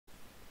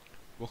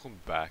welcome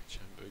back.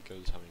 Hope you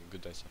guys are having a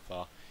good day so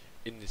far.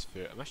 In this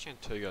video, I'm actually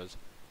going to tell you guys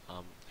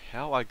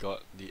how I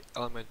got the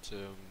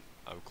Adamantium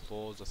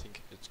claws, I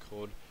think it's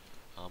called.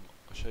 I'll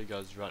show you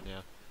guys right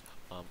now.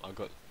 I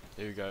got,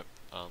 there you go,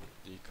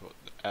 the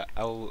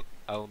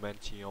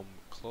Adamantium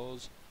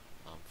claws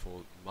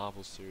for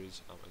Marvel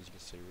series, as you can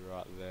see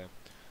right there.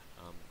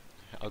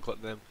 I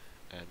got them,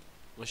 and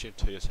I'm actually going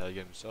to tell you guys how I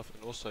get them myself.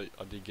 And also,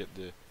 I did get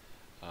the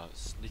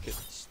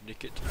Snikt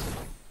Snikt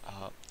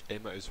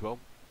emote as well.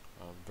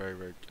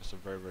 It's a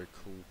very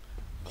cool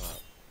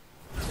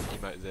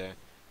emote there,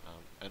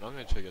 and I'm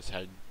going to show you guys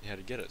how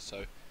to get it.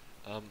 So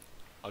I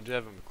do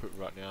have them equipped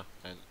right now,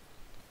 and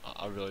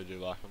I really do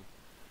like them.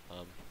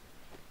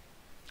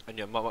 And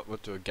yeah, I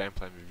might do a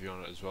gameplay review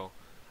on it as well.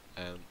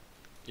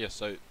 Yeah,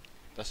 so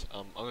that's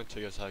I'm going to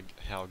tell you guys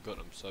how I got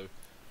them. So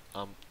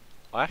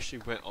I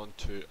actually went on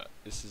to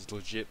this is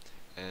legit,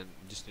 and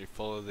just need to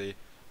follow the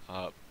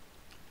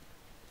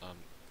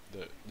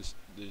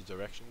these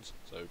directions.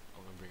 So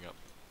I'm going to bring up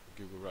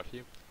Google right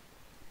here,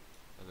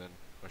 and then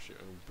actually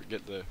I'll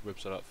get the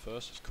website up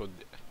first. It's called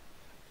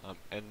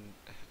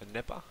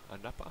Anapa,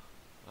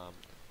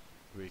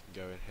 where you can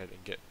go ahead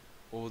and get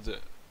all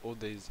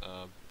these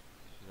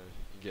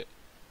you get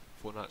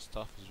Fortnite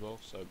stuff as well.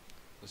 So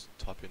let's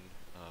type in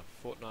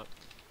Fortnite,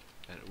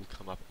 and it will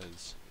come up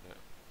as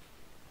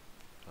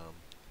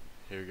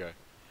here we go,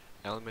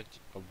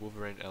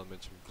 Wolverine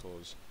Adamantium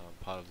claws,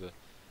 part of the.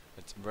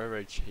 It's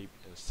very cheap.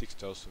 It's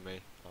 $6 for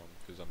me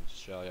because I'm in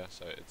Australia,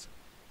 so it's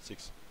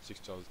 $6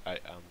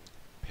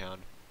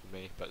 pound for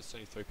me, but it's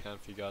only £3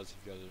 for you guys if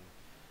you guys are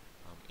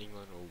in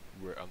England, or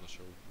where I'm not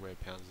sure where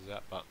pounds is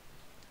at. But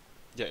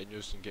yeah, and you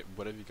just can get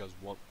whatever you guys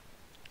want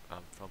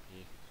from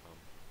here.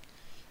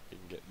 You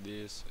can get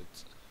this.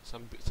 It's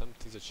some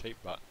things are cheap,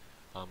 but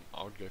I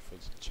would go for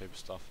the cheaper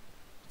stuff.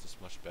 It's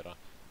just much better.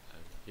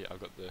 And yeah, I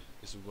got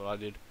this is what I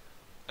did.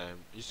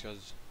 You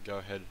guys go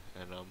ahead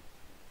and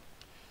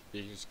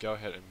you can just go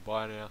ahead and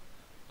buy now,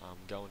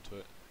 go into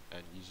it,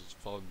 and you just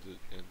follow the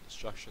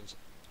instructions.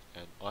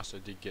 And I also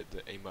did get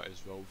the emote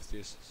as well with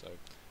this, so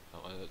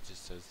I know it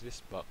just says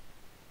this, but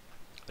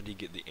I did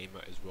get the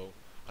emote as well.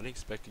 I didn't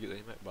expect to get the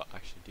emote, but I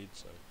actually did,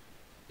 so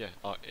yeah.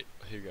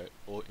 Here we go,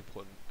 all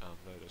important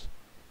notice.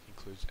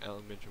 Includes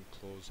Adamantium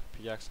claws,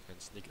 Pickaxe, and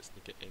Snikt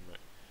Snikt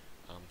Emote.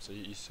 So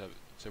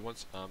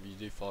once you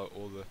do follow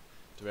all the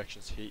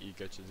directions here, you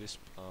go to this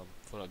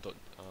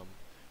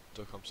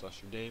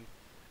Fortnite.com/redeem,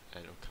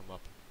 and it'll come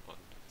up on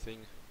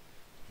thing.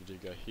 If you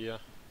do go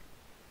here,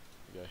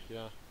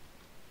 and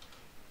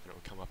it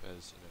will come up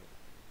as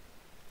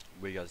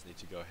where you guys need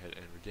to go ahead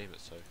and redeem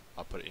it. So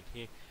I'll put it in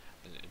here,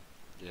 and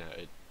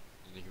and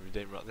you can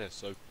redeem right there.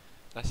 So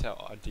that's how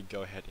I did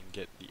go ahead and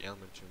get the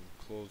Adamantium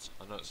claws.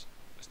 I know it's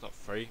not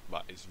free,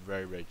 but it's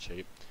very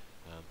cheap.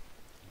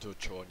 Do a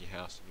chore in your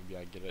house and you'll be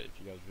able to get it if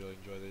you guys really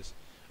enjoy this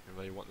and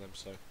really want them.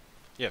 So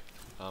yeah,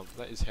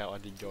 that is how I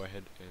did go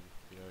ahead and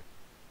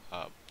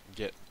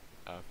get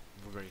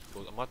Wolverine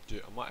claws. I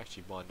might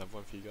actually buy another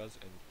one for you guys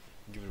and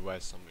give it away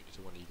to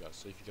one of you guys.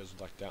 So if you guys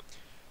would like that,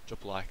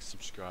 drop a like,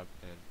 subscribe,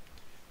 and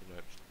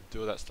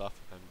do all that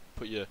stuff, and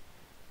put your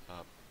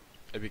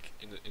epic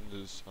in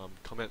those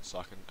comments, so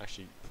I can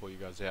actually pull you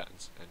guys out, and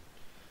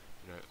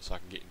so I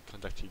can get in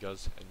contact with you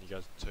guys and you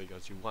guys tell you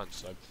guys you won.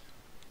 So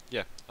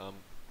yeah,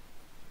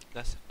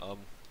 that's I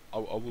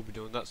will be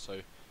doing that.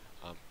 So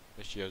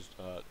make sure you guys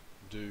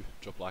do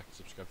drop a like and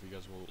subscribe if you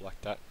guys will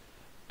like that.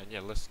 And yeah,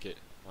 let's get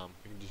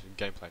we can do some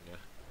gameplay now.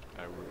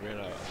 We're in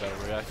a battle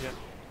royale here,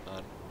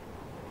 and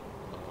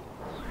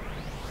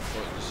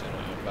just in a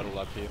battle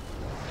lab here.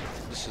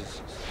 This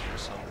is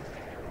some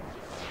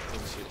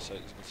things here, so you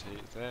can see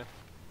it there.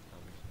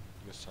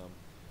 Got some.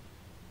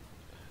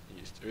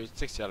 It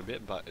sticks out a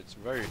bit, but it's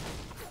very.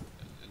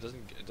 It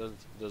doesn't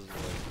really.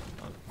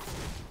 And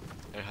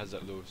it has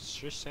that little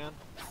swish sound.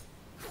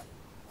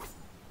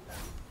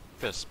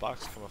 Bit of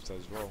sparks come off that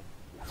as well.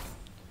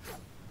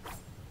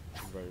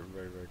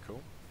 Very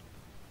cool.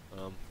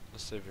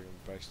 Let's see if we can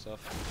break stuff.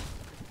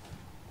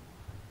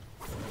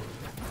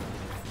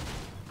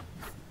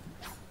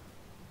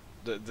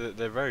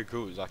 They're very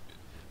good. Like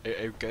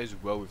it goes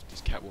well with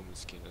this Catwoman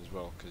skin as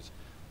well, because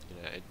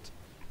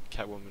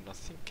Catwoman. I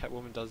think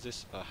Catwoman does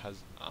this.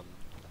 Has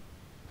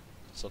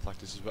stuff like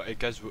this as well. It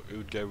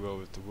would go well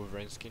with the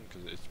Wolverine skin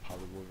because it's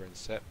part of the Wolverine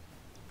set.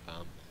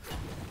 And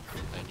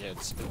yeah,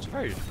 it's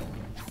very.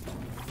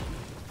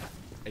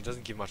 It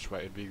doesn't give much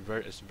weight.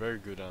 It's very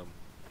good.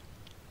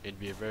 It'd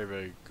be a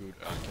very good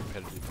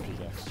competitive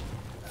pickaxe.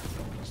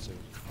 So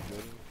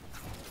good.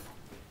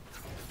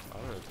 I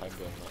don't really play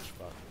very much,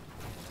 but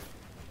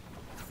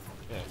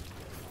yeah,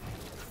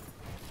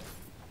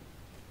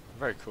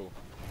 very cool.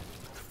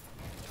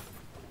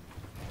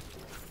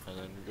 And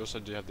then we also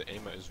do have the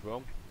emote as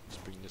well.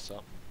 Let's bring this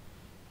up.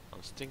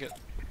 Sting it.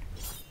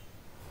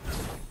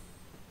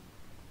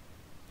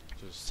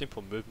 Just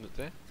simple movement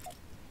there.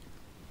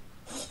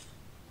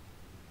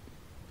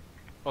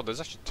 Oh, there's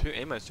actually two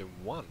emotes in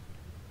one.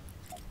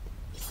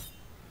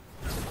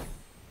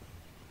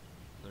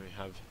 Then we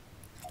have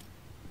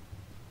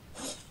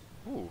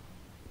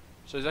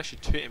So there's actually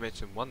two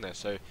emotes in one there.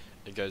 So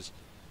it goes,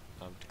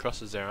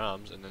 crosses their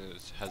arms, and then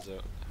it has a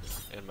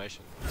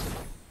animation,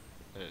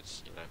 and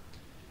it's, you know,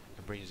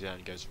 it brings you down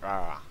and goes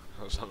rah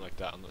or something like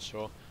that. I'm not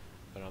sure,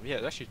 but yeah,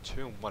 it's actually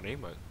two in one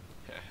emote.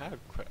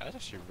 That's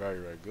actually very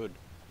good.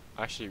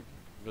 I actually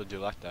really do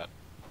like that.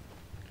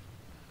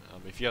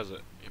 If you guys,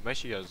 make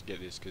sure you guys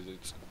get this because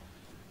it's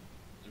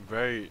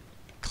very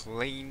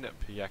clean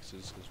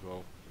pickaxes as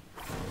well.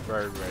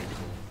 Very cool.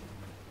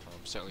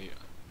 Certainly,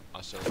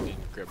 I certainly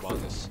didn't regret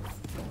buying this.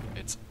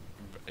 It's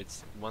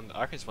one.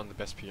 I reckon it's one of the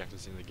best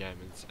pickaxes in the game,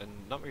 and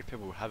not many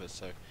people have it.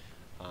 So,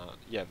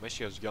 yeah, make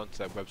sure you guys go onto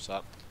that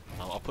website.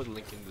 I'll put a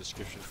link in the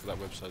description for that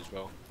website as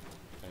well,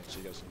 and so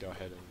you guys can go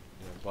ahead and,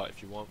 you know, buy it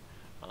if you want.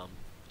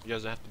 You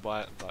guys don't have to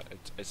buy it, but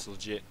it's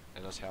legit,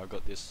 and that's how I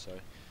got this. So,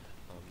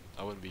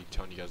 I wouldn't be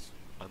telling you guys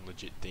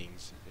unlegit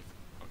things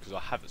because I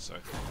have it. So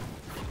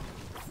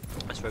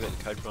that's where I got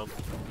the code from.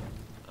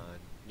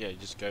 Yeah, you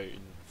just go in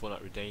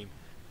Fortnite redeem,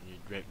 and you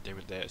redeem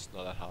it there. It's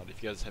not that hard.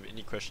 If you guys have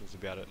any questions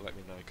about it, let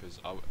me know, because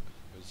I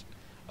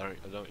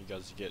don't want you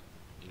guys to get,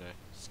 you know,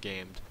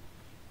 scammed.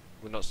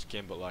 Well, not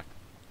scammed, but like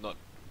not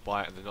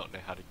buy it and then not know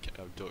how to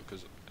do it.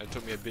 Because it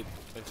took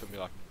me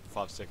like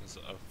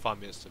 5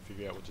 minutes to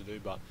figure out what to do.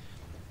 But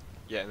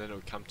yeah, and then it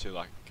would come to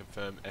like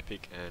confirm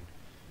Epic and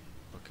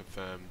or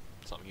confirm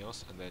something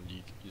else, and then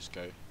you just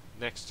go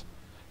next,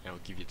 and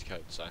it'll give you the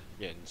code. So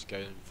yeah, and just go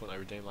in Fortnite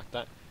redeem like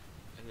that,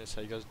 and that's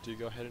how you guys do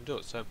go ahead and do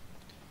it. So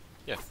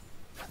yeah,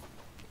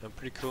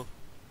 pretty cool,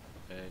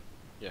 and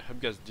yeah, hope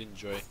you guys did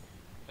enjoy.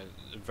 And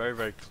a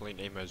very clean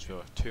emote as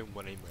well. 2-in-1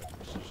 emote,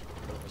 which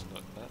is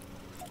not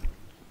that.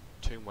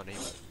 2-in-1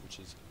 emote, which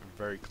is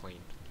very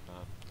clean.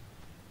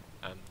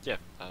 And yeah,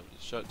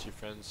 show it to your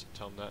friends,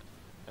 tell them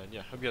that, and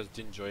yeah, hope you guys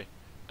did enjoy,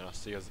 and I'll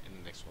see you guys in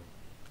the next one.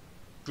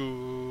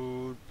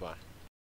 Goodbye.